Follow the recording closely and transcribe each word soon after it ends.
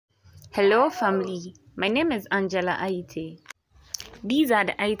Hello family, my name is Angela Aite. These are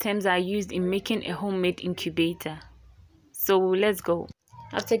the items I used in making a homemade incubator. So let's go.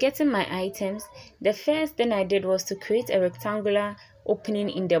 After getting my items, the first thing I did was to create a rectangular opening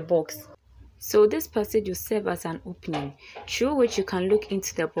in the box. So this passage will serve as an opening through which you can look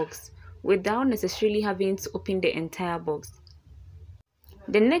into the box without necessarily having to open the entire box.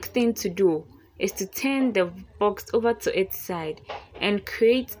 The next thing to do is to turn the box over to its side and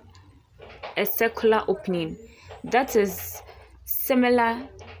create a circular opening that is similar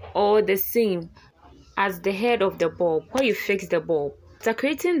or the same as the head of the bulb where you fix the bulb. After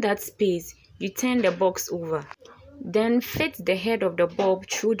creating that space, you turn the box over. Then fit the head of the bulb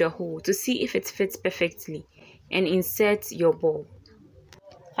through the hole to see if it fits perfectly and insert your bulb.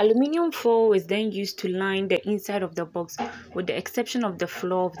 Aluminium foil is then used to line the inside of the box with the exception of the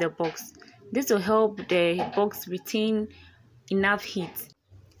floor of the box. This will help the box retain enough heat.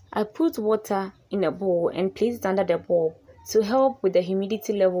 I put water in a bowl and placed it under the bulb to help with the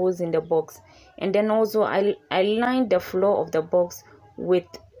humidity levels in the box. And then also I lined the floor of the box with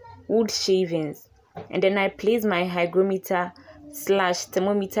wood shavings. And then I placed my hygrometer /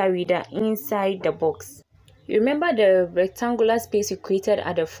 thermometer reader inside the box. You remember the rectangular space we created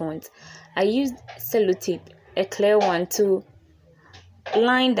at the front? I used cellotape, a clear one, to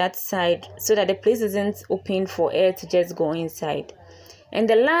line that side so that the place isn't open for air to just go inside. And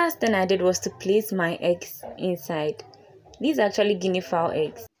the last thing I did was to place my eggs inside. These are actually guinea fowl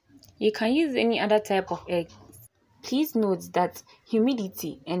eggs. You can use any other type of egg. Please note that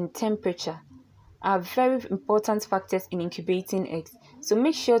humidity and temperature are very important factors in incubating eggs. So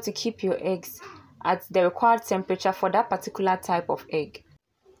make sure to keep your eggs at the required temperature for that particular type of egg.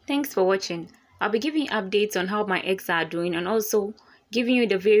 Thanks for watching. I'll be giving you updates on how my eggs are doing and also giving you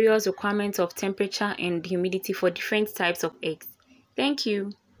the various requirements of temperature and humidity for different types of eggs. Thank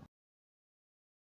you.